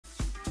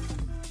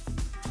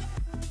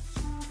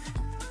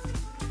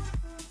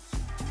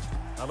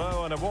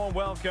Hello and a warm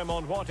welcome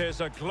on what is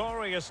a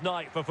glorious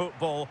night for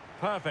football.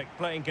 Perfect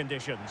playing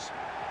conditions.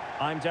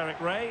 I'm Derek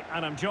Ray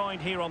and I'm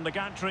joined here on the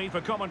gantry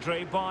for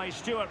commentary by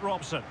Stuart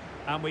Robson.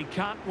 And we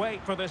can't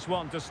wait for this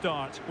one to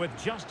start with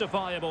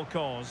justifiable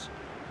cause.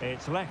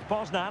 It's Lech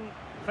Poznan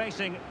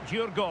facing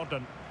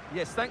Djurgården.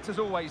 Yes, thanks as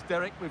always,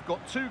 Derek. We've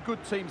got two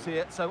good teams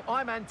here, so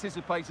I'm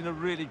anticipating a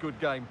really good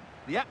game.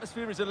 The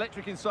atmosphere is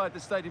electric inside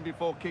the stadium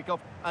before kick-off,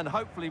 and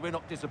hopefully we're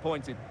not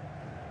disappointed.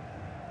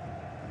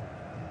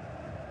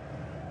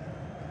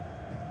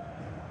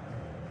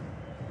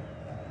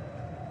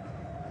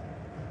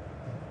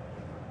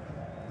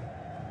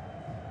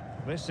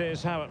 This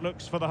is how it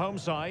looks for the home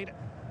side.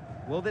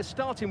 Well, they're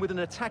starting with an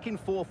attacking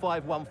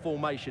 4-5-1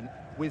 formation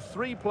with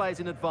 3 players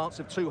in advance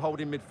of 2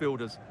 holding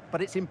midfielders.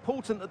 But it's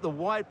important that the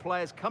wide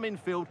players come in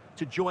field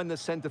to join the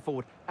centre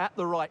forward at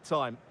the right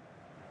time.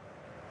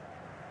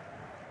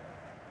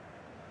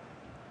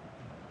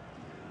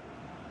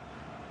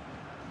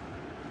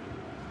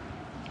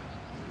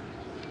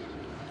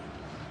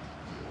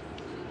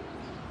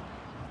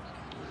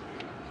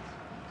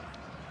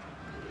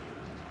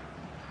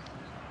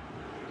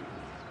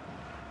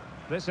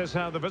 This is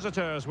how the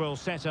visitors will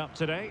set up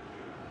today.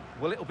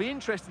 Well, it'll be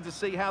interesting to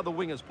see how the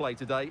wingers play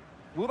today.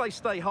 Will they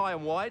stay high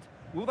and wide?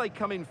 Will they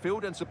come in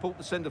field and support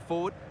the centre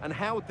forward? And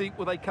how deep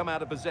will they come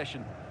out of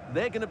possession?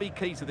 They're going to be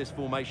key to this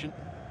formation.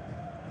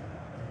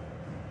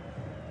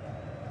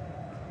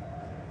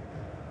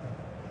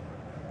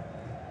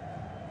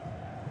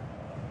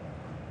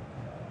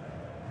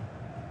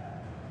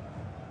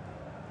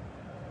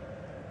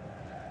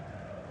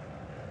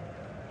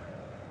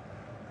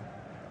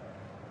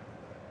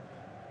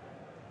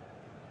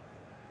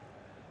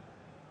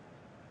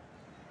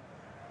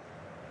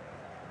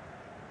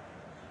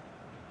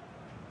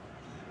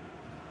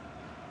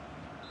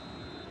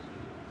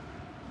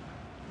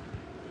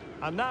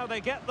 And now they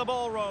get the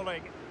ball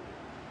rolling.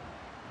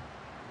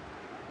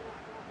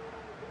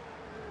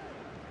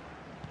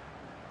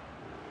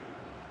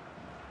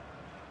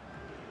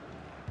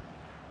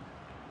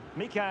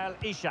 Mikael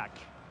Ishak.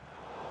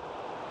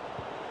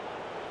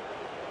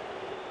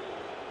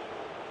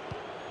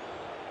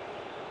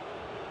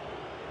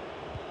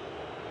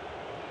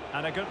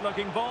 And a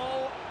good-looking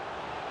ball.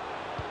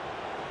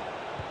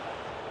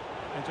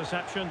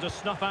 Interception to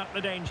snuff out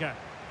the danger.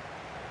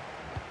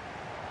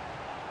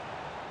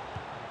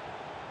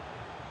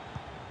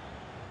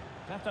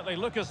 Definitely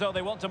look as though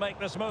they want to make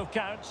this move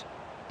count.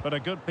 But a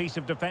good piece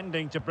of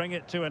defending to bring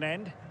it to an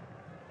end.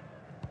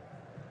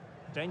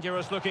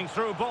 Dangerous looking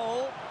through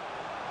ball.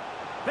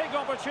 Big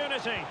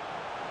opportunity.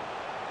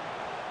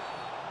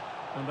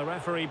 And the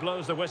referee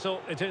blows the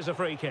whistle. It is a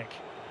free kick.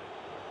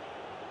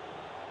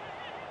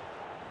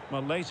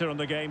 Well, later in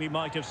the game he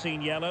might have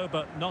seen yellow,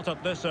 but not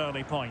at this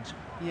early point.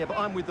 Yeah, but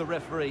I'm with the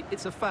referee.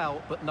 It's a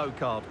foul, but no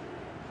card.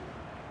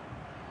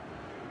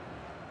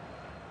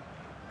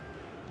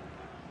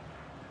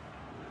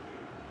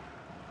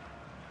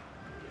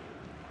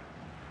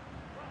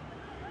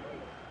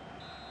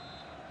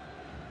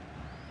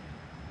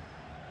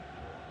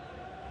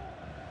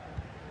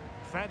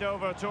 Fed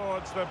over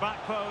towards the back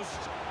post.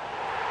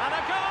 And a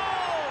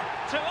goal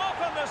to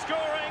open the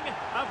scoring.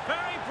 A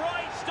very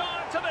bright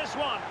start to this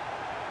one.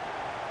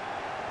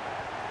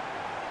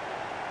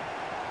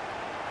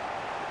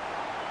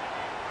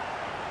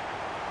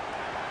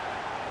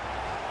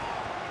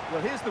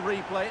 Well, here's the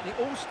replay, and it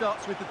all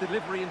starts with the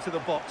delivery into the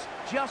box.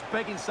 Just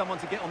begging someone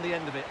to get on the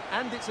end of it.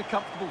 And it's a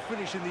comfortable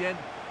finish in the end,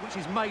 which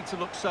is made to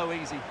look so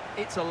easy.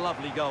 It's a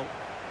lovely goal.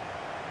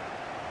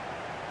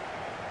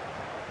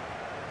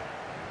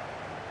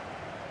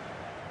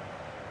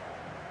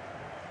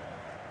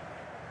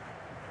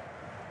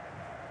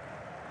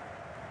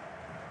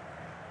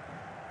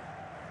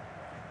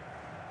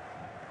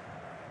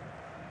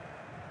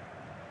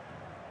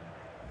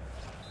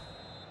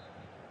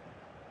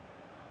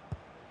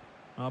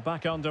 Are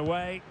back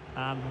underway,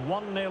 and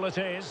 1-0 it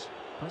is.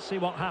 Let's see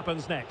what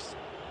happens next.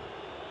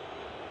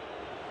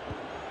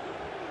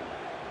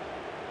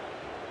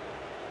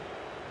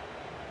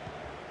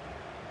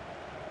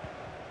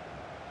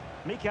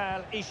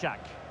 Mikael Ishak.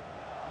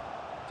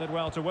 Did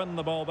well to win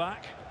the ball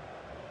back.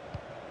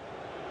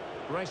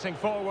 Racing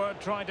forward,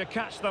 trying to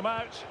catch them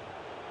out.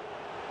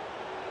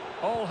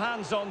 All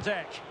hands on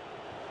deck.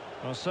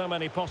 Well, so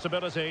many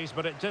possibilities,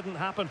 but it didn't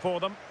happen for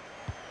them.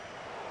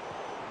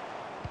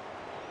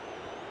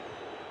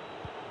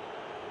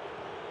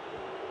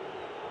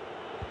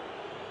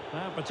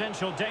 Now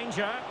potential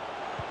danger.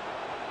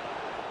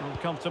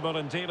 Comfortable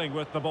in dealing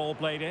with the ball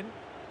played in.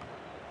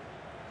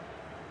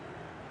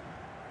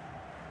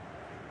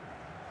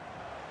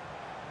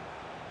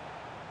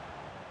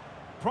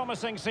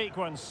 Promising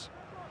sequence.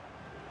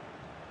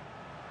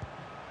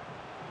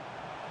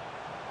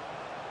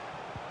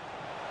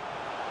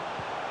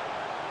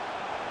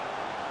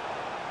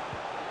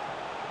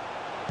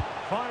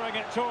 Firing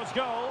it towards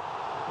goal.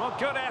 Well,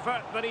 good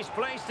effort, but he's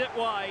placed it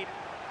wide.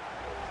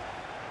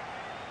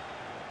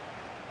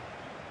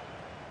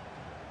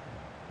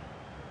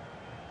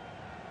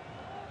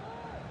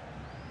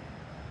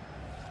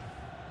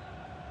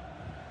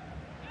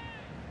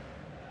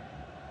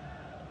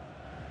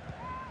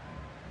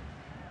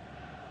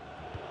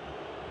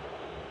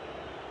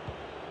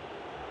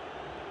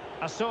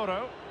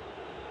 Asoro.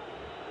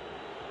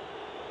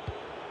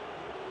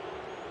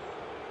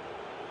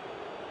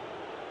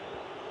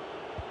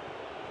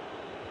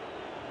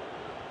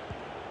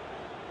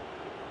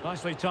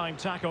 Nicely timed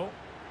tackle.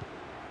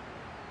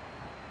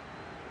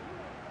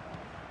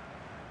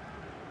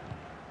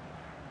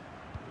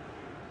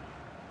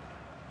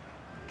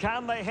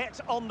 Can they hit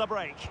on the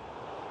break?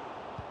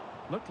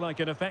 Looked like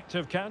an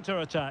effective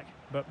counter-attack,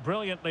 but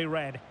brilliantly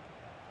read.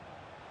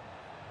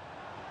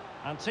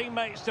 And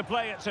teammates to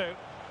play it to.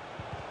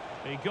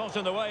 He got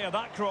in the way of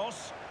that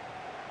cross.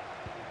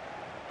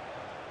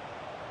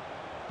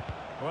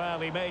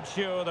 Well, he made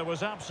sure there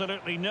was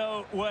absolutely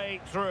no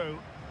way through.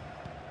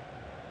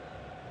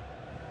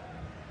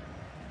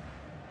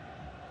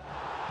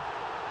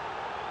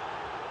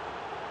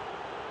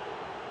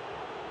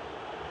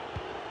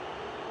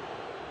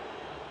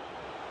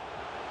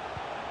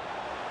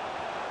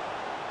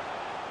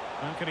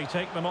 How can he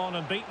take them on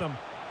and beat them?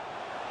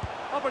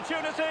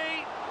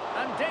 Opportunity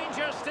and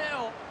danger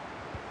still.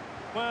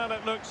 Well,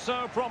 it looked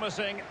so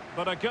promising,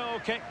 but a goal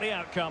kicked the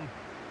outcome.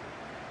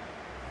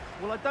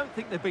 Well, I don't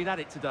think they've been at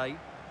it today,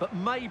 but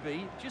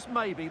maybe, just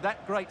maybe,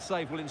 that great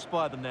save will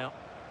inspire them now.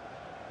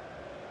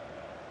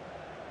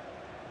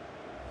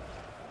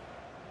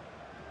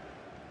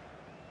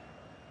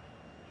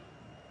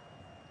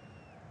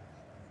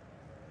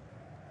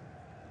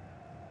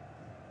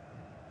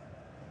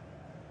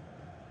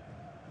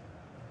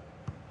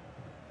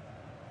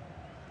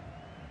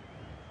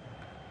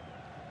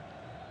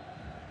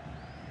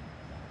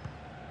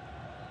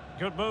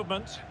 Good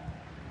movement.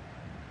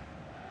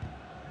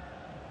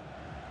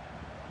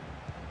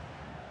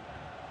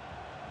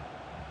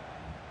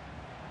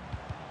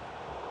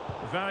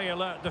 Very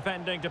alert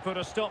defending to put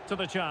a stop to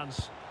the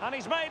chance. And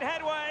he's made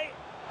headway.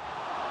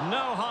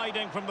 No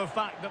hiding from the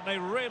fact that they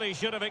really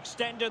should have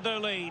extended their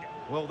lead.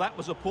 Well, that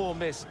was a poor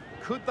miss.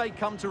 Could they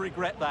come to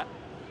regret that?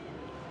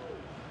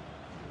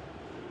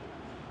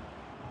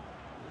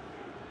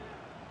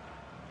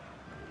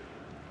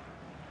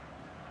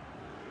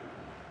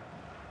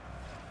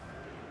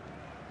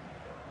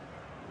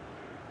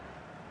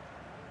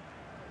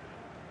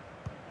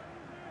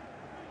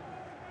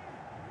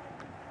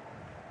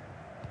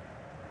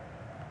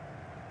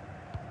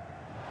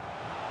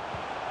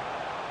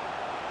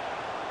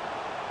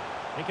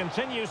 He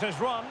continues his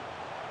run.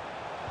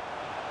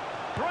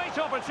 Great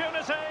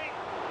opportunity.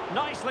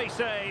 Nicely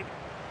saved.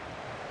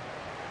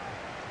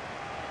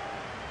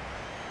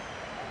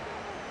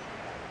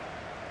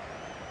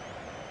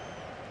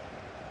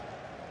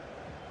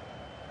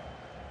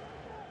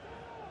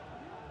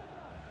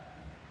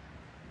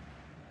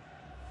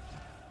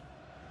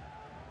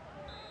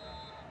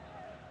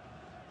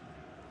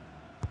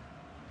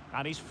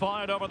 And he's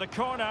fired over the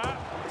corner.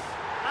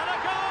 And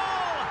a goal!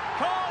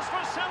 Calls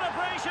for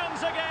celebrations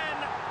again.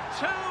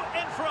 2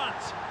 in front.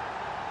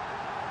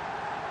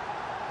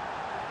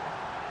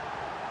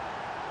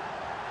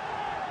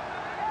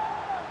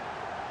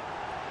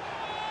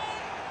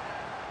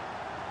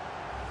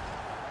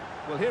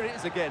 Well, here it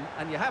is again,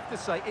 and you have to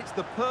say it's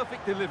the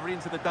perfect delivery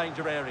into the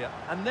danger area.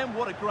 And then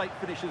what a great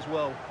finish as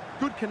well.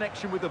 Good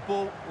connection with the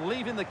ball,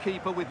 leaving the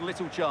keeper with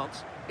little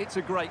chance. It's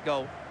a great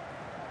goal.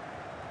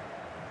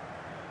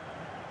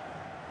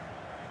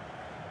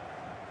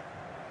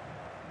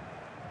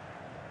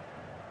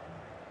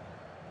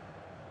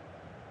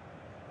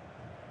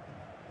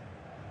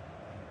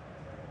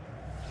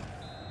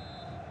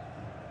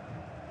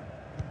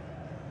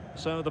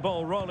 So the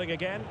ball rolling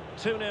again.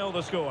 2-0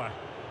 the score.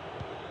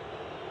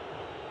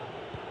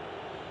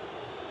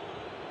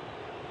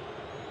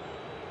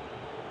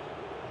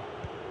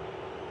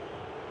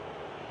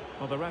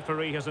 Well, the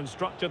referee has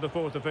instructed the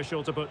fourth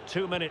official to put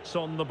 2 minutes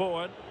on the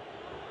board.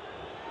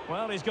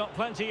 Well, he's got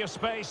plenty of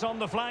space on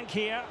the flank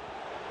here.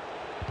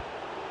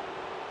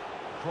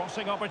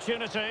 Crossing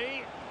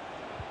opportunity.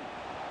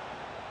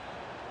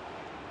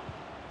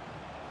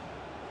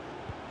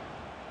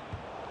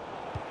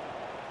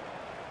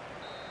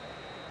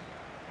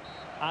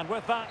 And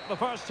with that, the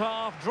first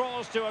half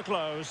draws to a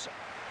close.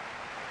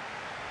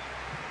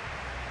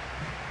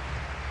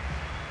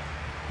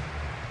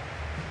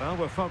 Well,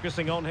 we're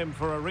focusing on him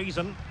for a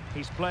reason.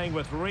 He's playing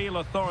with real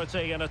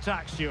authority in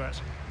attack,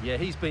 Stuart. Yeah,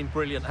 he's been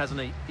brilliant, hasn't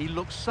he? He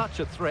looks such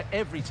a threat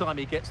every time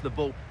he gets the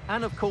ball.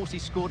 And, of course, he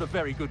scored a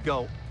very good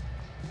goal.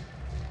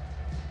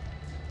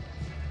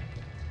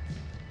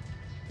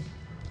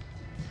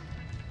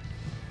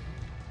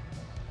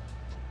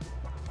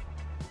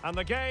 And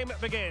the game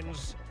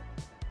begins.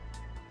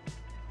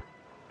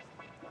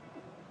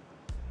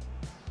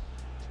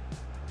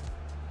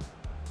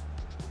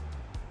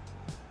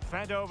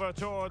 Fed over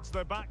towards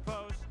the back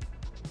post.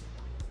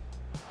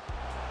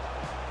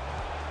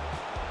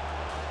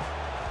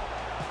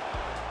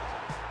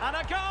 And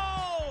a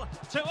goal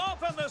to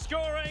open the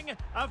scoring.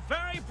 A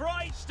very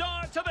bright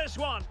start to this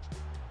one.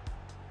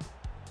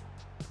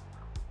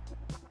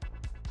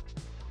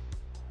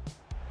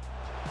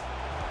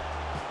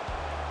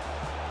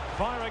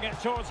 Firing it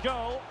towards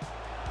goal.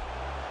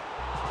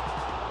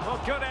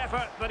 Well, good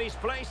effort, but he's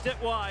placed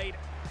it wide.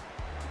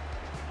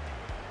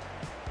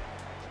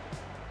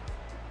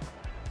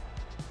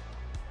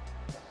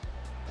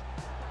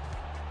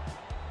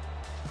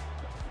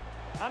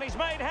 And he's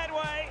made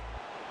headway.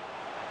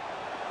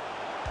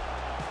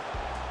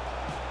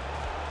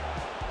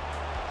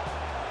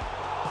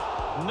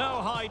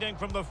 No hiding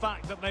from the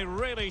fact that they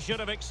really should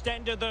have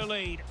extended their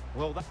lead.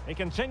 Well, he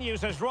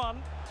continues his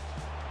run.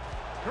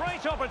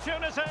 Great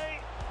opportunity.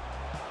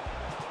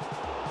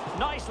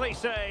 Nicely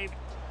saved.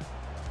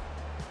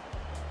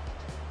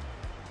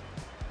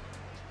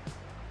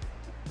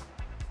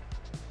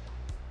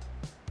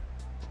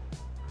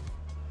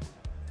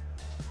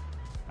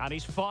 And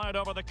he's fired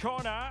over the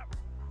corner.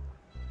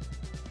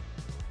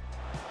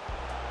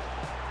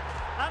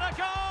 And a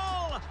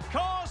goal!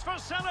 Cause for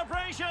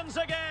celebrations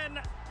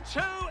again. 2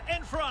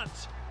 in front.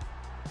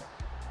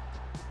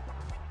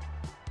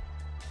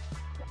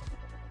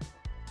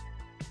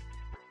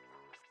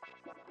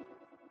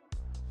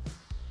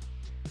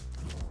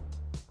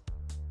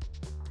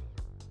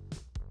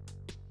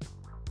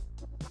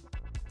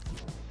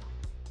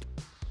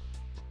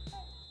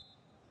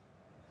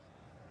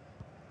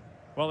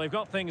 Well, they've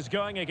got things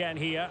going again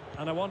here,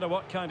 and I wonder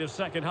what kind of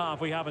second half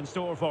we have in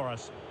store for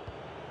us.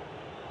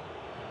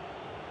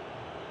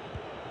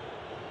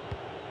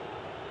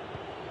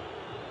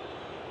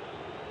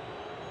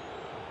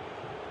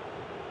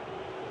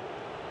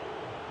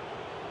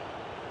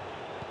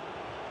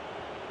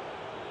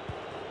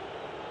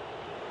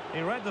 He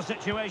read the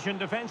situation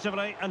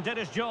defensively and did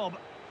his job.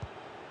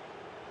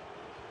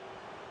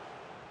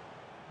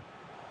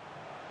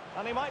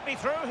 And he might be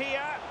through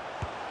here.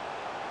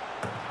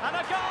 And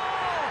a goal!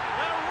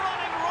 They're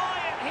running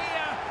riot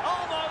here,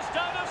 almost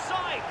out of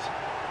sight.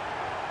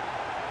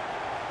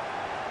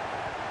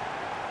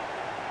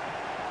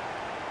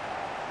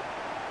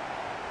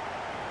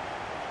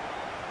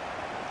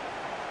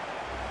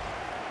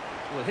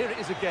 Well, here it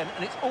is again,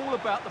 and it's all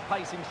about the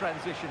pace in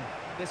transition.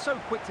 They're so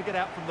quick to get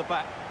out from the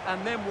back,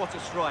 and then what a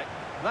strike.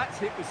 That's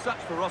hit with such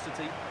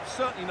ferocity,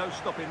 certainly no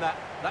stopping that.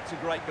 That's a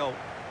great goal.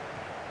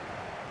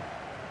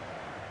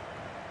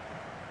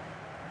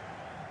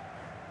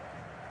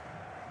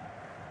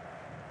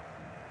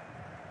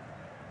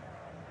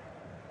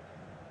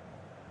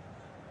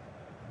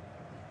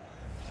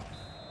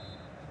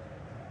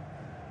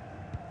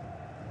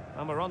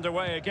 And we're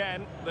underway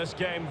again. This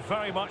game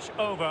very much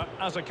over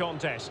as a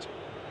contest.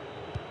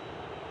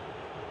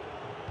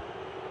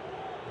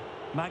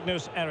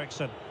 Magnus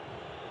Eriksson.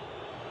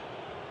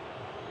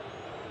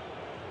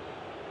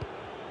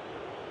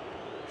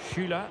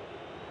 Schüller.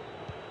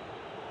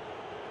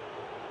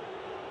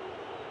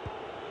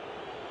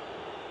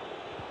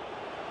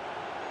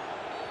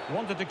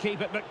 Wanted to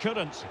keep it but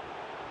couldn't.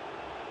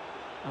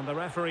 And the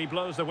referee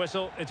blows the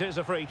whistle. It is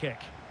a free kick.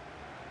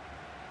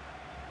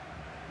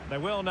 They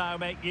will now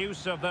make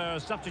use of their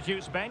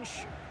substitutes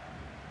bench.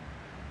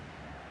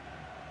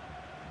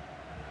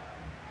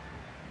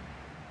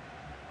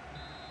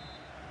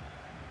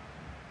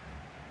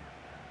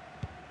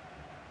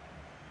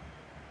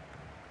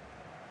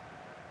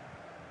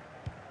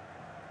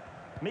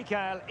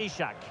 Mikael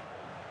Ishak.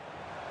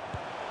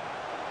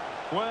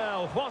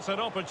 Well, what an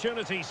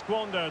opportunity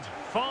squandered.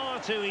 Far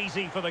too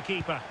easy for the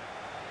keeper.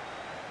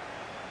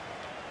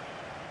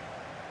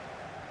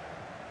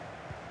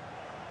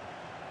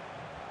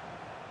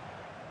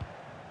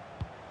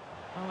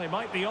 Well, they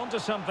might be onto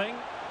something.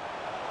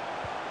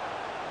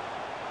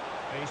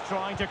 He's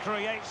trying to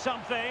create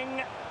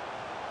something.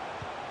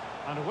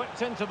 And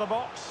whipped into the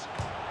box.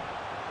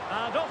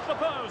 And off the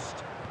post.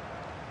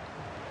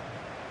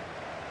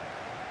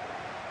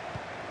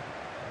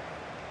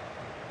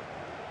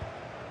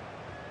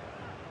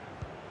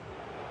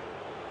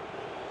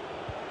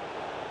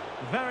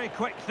 Very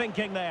quick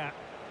thinking there.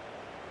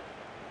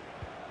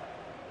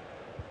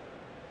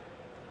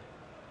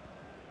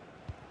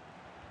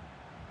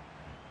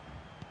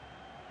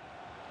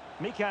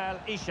 Mikael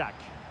Ishak.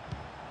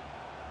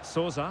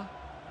 Souza.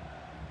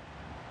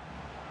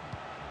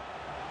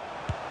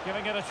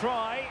 Giving it a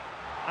try.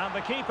 And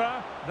the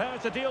keeper there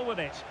to deal with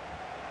it.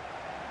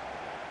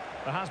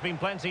 There has been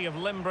plenty of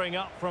limbering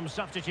up from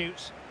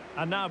substitutes.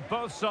 And now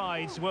both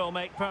sides will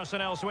make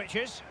personnel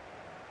switches.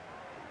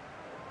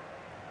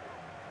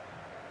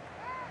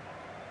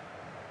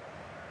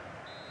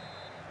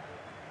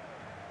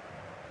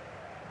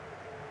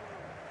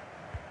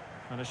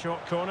 And a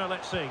short corner,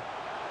 let's see.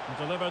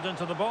 Delivered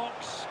into the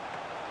box.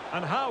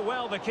 And how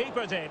well the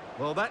keeper did.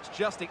 Well, that's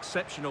just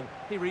exceptional.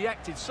 He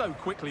reacted so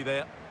quickly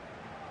there.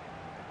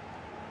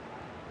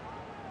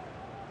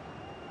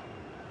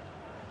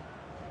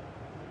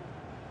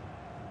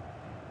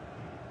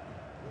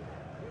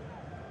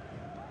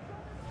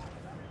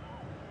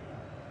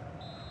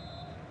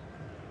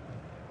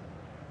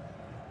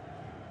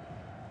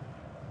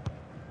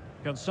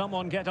 Can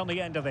someone get on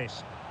the end of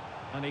this?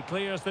 And he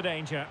clears the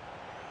danger.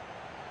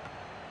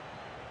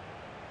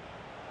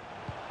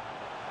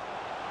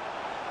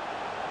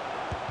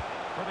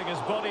 Putting his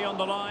body on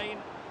the line.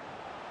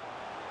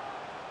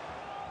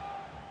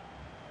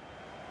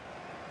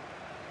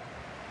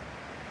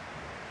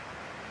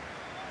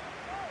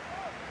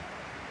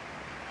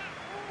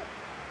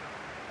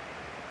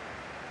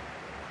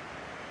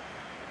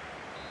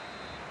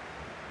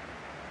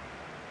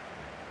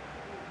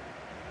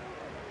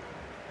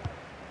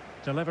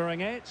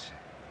 Delivering it.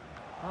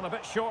 And a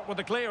bit short with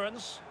the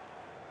clearance.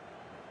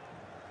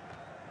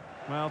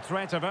 Well,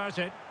 threat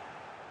averted.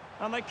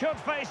 And they could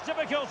face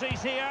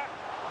difficulties here.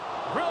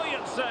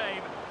 Brilliant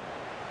save.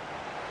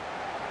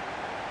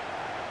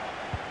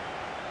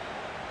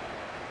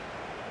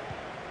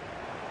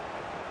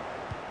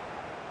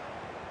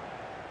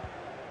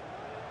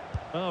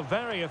 Oh,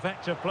 very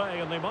effective play,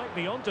 and they might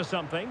be onto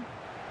something.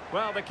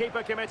 Well, the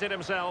keeper committed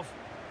himself.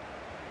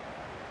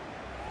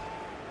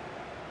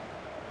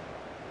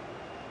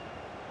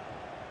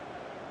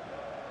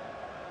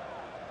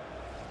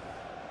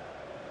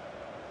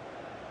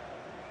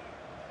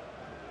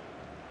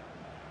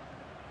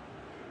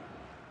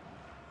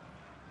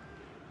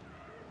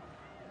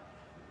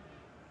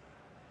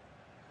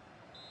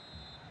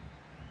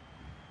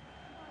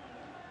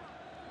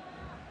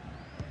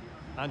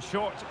 And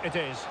short it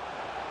is.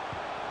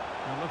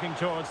 And looking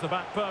towards the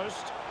back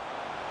post.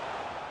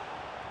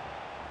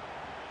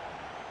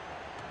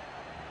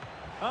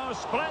 Oh,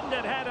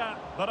 splendid header,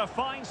 but a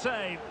fine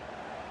save.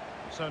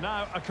 So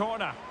now a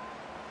corner.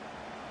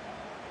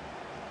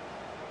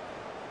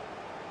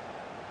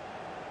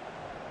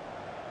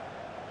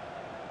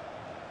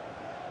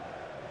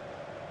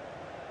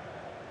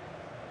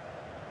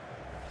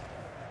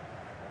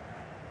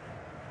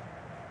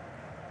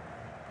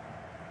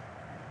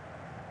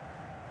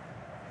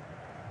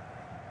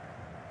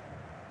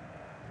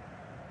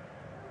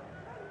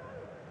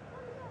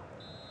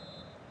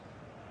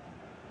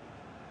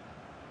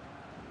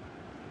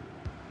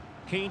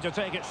 Keen to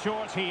take it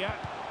short here.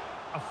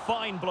 A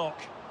fine block.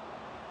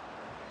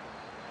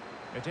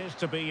 It is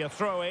to be a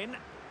throw-in.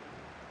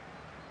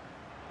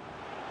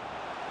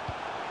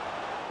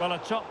 Well, a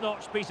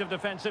top-notch piece of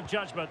defensive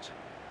judgment.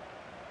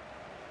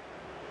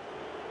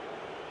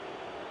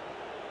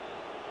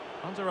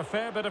 Under a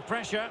fair bit of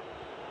pressure.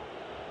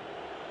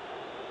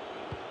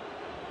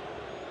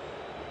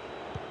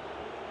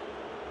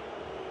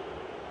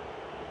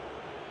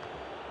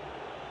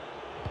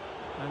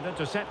 And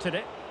intercepted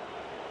it.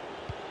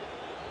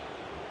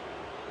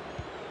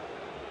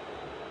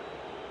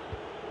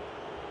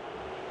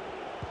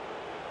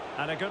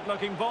 And a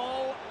good-looking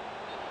ball.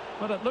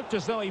 Well, it looked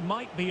as though he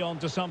might be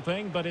onto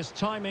something, but his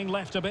timing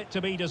left a bit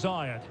to be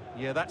desired.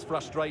 Yeah, that's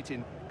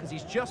frustrating, because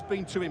he's just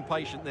been too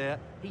impatient there.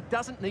 He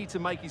doesn't need to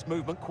make his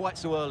movement quite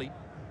so early.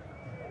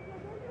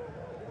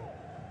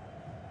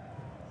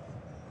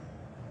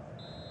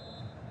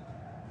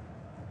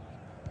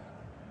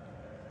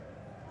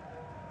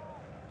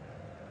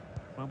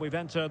 Well, we've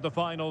entered the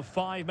final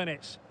 5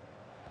 minutes.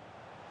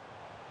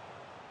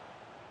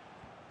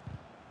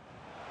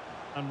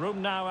 And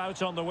room now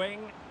out on the wing.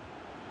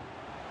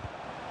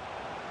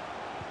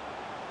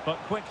 But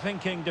quick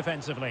thinking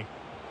defensively.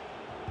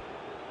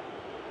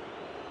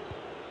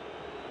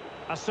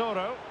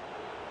 Asoro.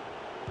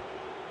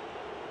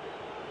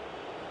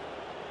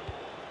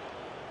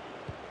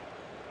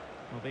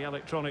 Well, the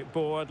electronic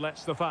board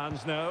lets the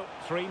fans know.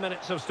 3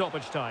 minutes of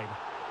stoppage time.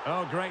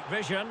 Oh, great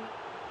vision.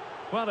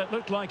 Well, it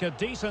looked like a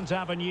decent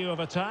avenue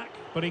of attack,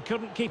 but he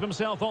couldn't keep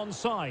himself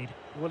onside.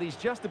 Well, he's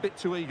just a bit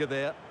too eager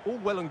there. All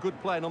well and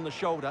good playing on the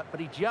shoulder, but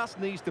he just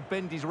needs to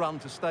bend his run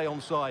to stay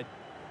onside.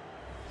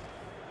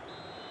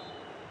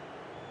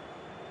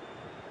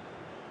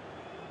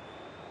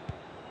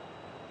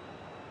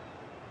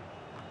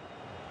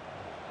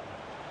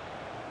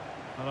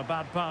 Well, a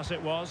bad pass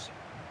it was.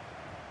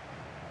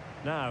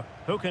 Now,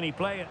 who can he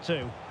play it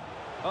to?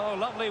 Oh,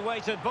 lovely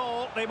weighted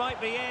ball. They might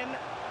be in.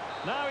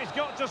 Now he's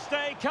got to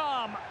stay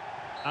calm.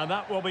 And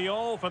that will be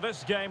all for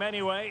this game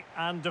anyway.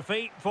 And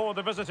defeat for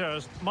the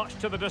visitors, much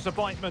to the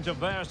disappointment of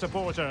their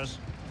supporters.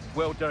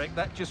 Well, Derek,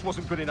 that just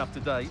wasn't good enough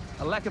today.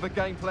 A lack of a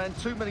game plan,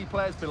 too many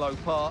players below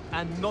par,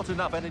 and not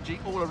enough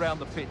energy all around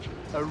the pitch.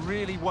 A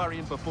really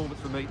worrying performance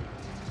for me.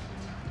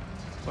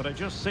 But it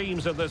just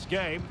seems in this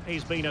game,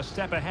 he's been a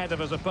step ahead of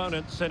his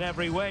opponents in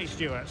every way,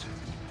 Stuart.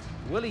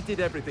 Well, he did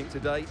everything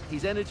today.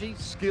 His energy,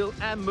 skill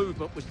and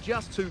movement was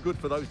just too good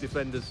for those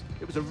defenders.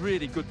 It was a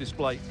really good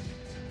display.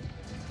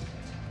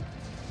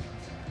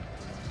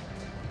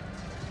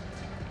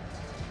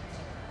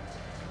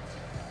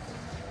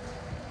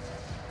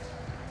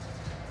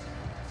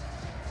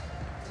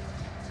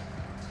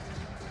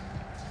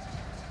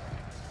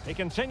 He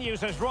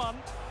continues his run.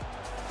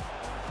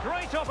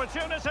 Great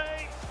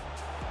opportunity.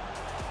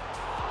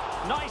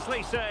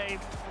 Nicely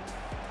saved.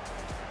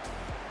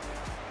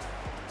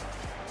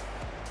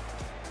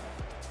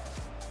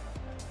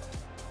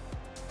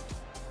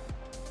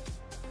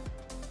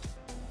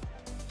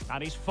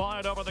 And he's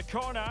fired over the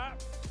corner.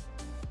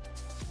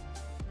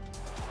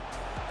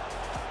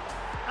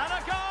 And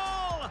a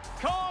goal!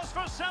 Cause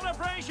for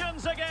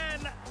celebrations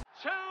again.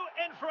 2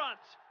 in front.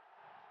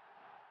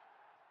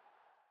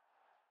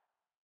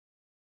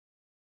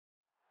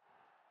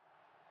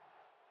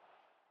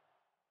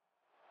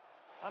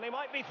 And he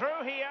might be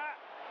through here.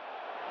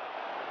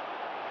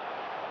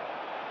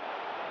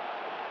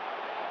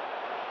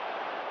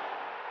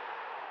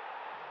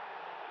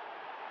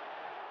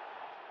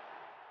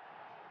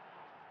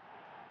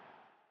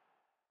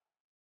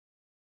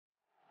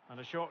 And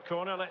a short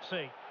corner, let's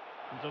see.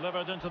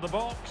 Delivered into the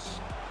box.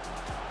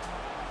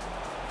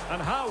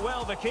 And how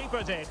well the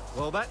keeper did.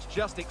 Well, that's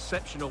just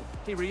exceptional.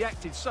 He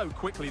reacted so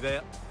quickly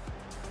there.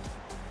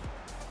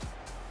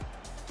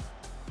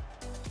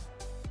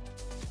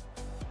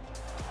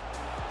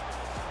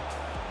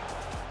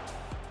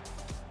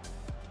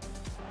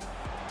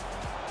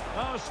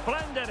 Oh,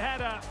 splendid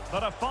header,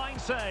 but a fine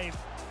save.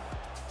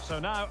 So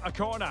now a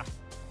corner.